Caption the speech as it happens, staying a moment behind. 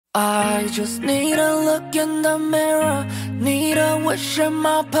I just need a look in the mirror, need a wish in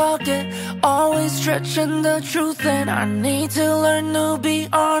my pocket, always stretching the truth and I need to learn to be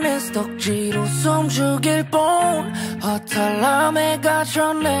honest. 억지로 숨죽일 뿐 허탈함에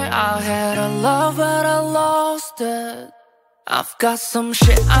갇혔네. I had a love but I lost it. I've got some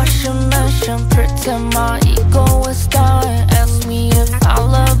shit I should mention, pretend my ego is dying. Ask me if I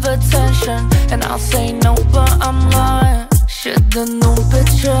love attention and I'll say no but I'm lying. 시든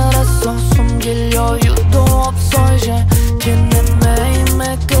눈빛이라서 숨길 여유도 없어 이제 긴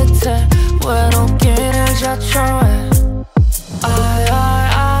매일매일 끝에 외롭기를 자처해.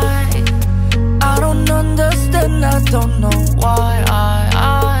 I don't understand, I don't know why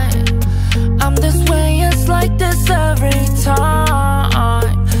I'm this way, it's like this every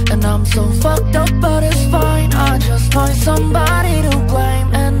time. And I'm so fucked up but it's fine, I just find somebody to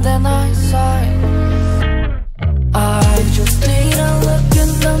blame and then I sigh. I just need a look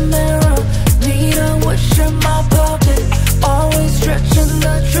in the mirror, need a wish in my pocket, always stretching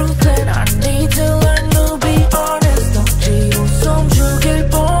the truth and I need to learn to be honest. 억지로 숨죽일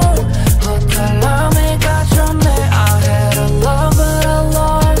뿐 허탈함에 갇혔네. I had a love but I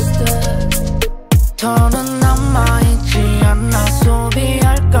lost it. 더는 남아있지 않아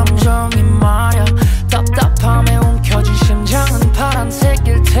소비할 감정이 말야. 답답함에 움켜진 심장은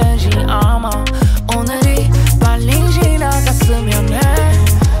파란색일 테지 아마. 오늘이 빨리 지나갔으면 해.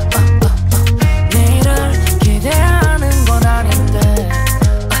 내일을 기대하는 건 아닌데.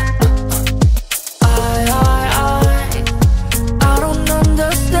 I don't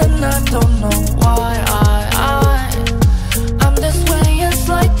understand, I don't know why I'm this way, it's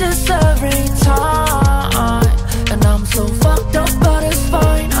like this every time. And I'm so fucked up but it's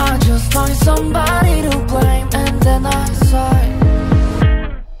fine, I just find somebody to blame and then I sigh.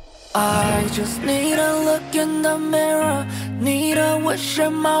 I just need a look in the mirror, need a wish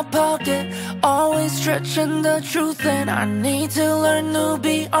in my pocket, always stretching the truth and I need to learn to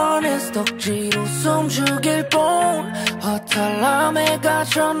be honest. 억지로 숨죽일 뿐 허탈함에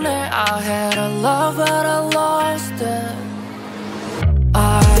갇혔네. I had a love but I lost it.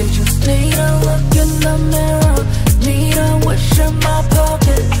 I just need a look in the mirror, need a wish in my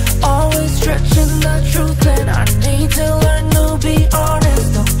pocket, always stretching the truth and I need to